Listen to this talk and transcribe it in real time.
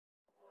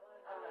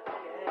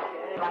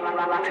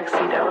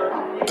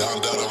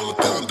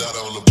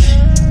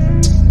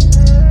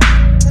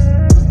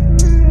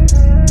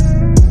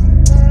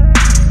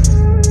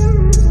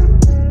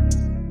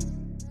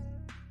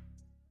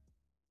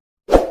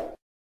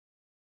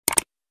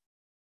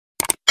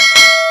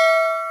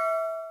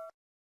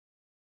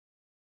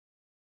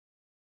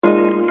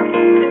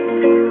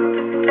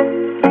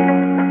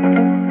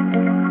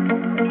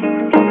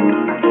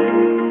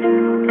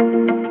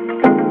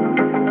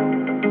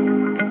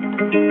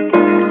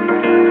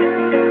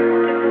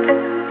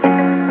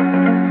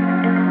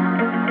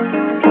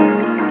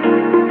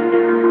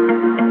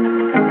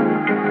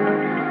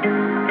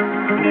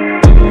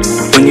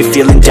When you're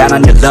feeling down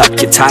on your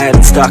luck, you're tired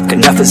and stuck,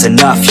 enough is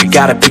enough. You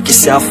gotta pick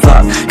yourself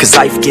up, cause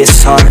life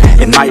gets hard.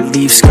 It might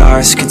leave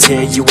scars, can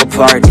tear you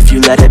apart if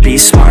you let it be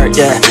smart,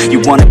 yeah. You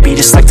wanna be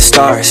just like the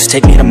stars,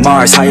 take me to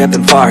Mars, high up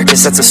and far,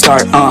 cause that's a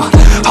start,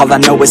 All I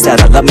know is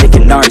that I love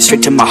making art,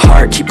 straight to my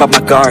heart, keep up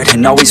my guard,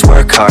 and always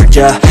work hard,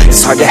 yeah.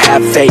 It's hard to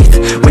have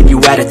faith when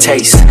you had a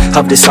taste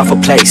of this awful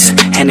place,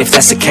 and if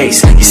that's the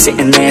case, you're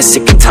sitting there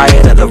sick and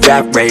tired of the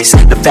rat race.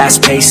 The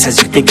fast pace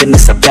has you thinking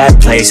it's a bad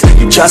place.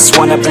 You just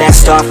wanna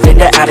blast off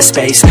into outer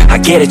space. I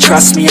get it,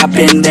 trust me, I've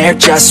been there,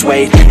 just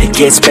wait. It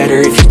gets better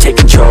if you take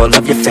control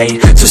of your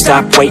fate. So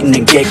stop waiting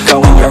and get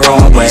going your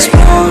own way. These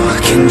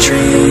broken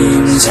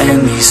dreams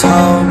and these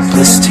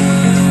hopeless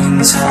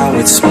teens, how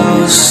it's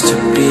supposed to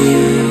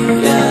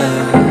be, yeah.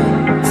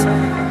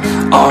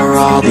 Are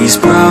all these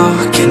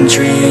broken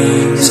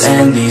dreams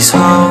and these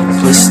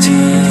hopeless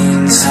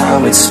teens,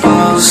 how it's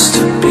supposed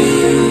to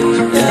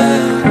be,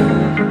 yeah.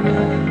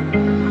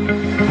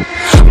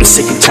 I'm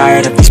sick and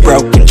tired of these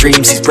broken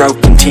dreams, these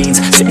broken teens,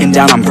 sitting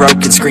down on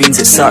broken screens.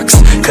 It sucks,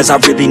 cause I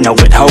really know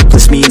what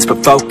hopeless means,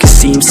 but focus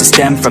seems to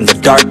stem from the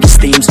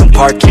darkest themes. Don't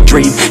park your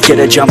dream, get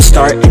a jump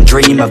start and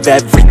dream of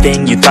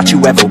everything you thought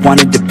you ever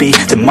wanted to be.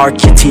 Then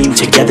mark your team,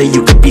 together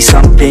you could be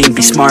something.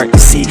 Be smart and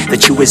see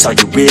that you is all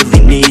you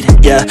really need,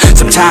 yeah.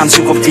 Sometimes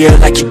you gon' feel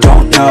like you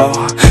don't know,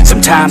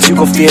 sometimes you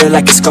gon' feel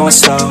like it's going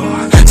slow,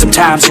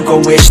 sometimes you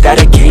gon' wish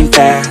that it came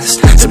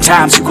fast,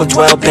 sometimes you gon'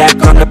 dwell back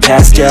on the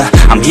past, yeah.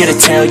 I'm here to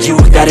tell you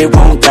that it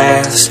won't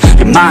last.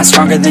 Your mind's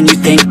stronger than you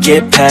think,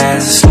 get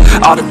past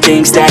all the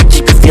things that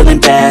keep you feeling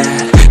bad,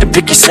 and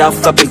pick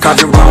yourself up and carve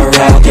your own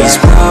path, yeah. These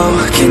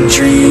broken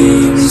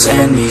dreams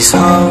and these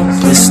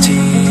hopeless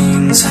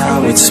teens,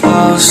 how it's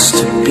supposed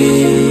to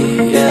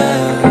be,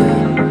 yeah.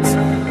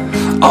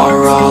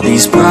 Are all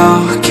these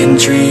broken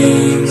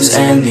dreams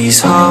and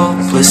these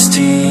hopeless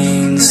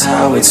teens,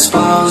 how it's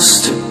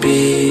supposed to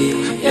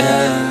be,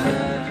 yeah.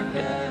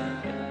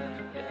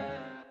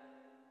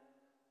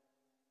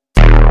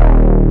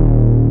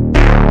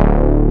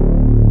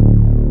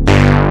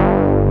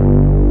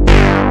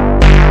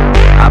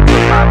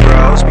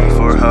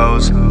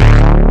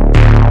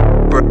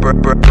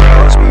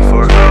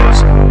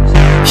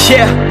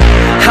 Yeah,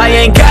 I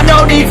ain't got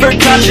no need for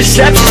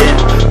contraception.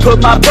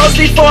 Put my bros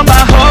before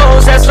my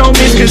hoes, that's no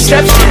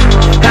misconception.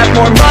 Have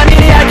more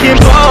money I can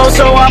blow,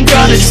 so I'm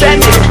gonna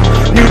send it.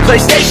 New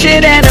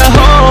PlayStation and a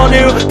whole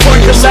new porn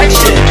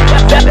collection.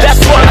 That's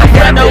what I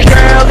got, no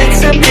girl,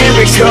 it's a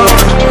miracle.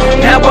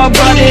 Now I'm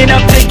running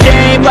up the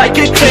game like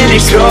a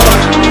clinical.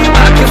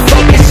 I can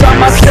focus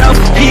on myself,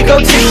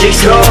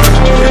 egotistical.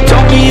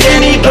 Don't need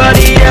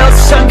anybody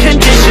else,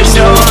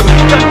 unconditional.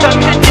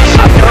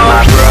 I put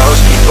my bros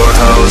before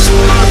hoes,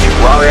 you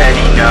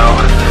already know.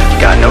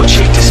 Got no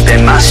cheek to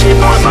spend my shit,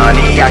 more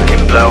money I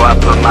can blow. I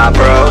put my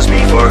bros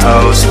before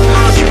hoes,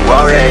 you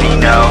already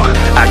know.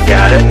 I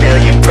got a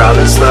million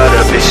problems, but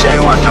a bitch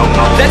ain't want no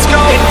more. Let's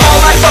go! And all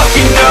I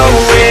fucking know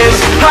is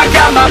I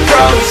got my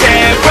bros,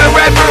 and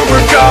wherever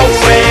we're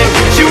going,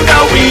 you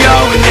know we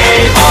own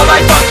it. All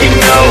I fucking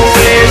know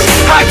is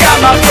I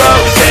got my bros.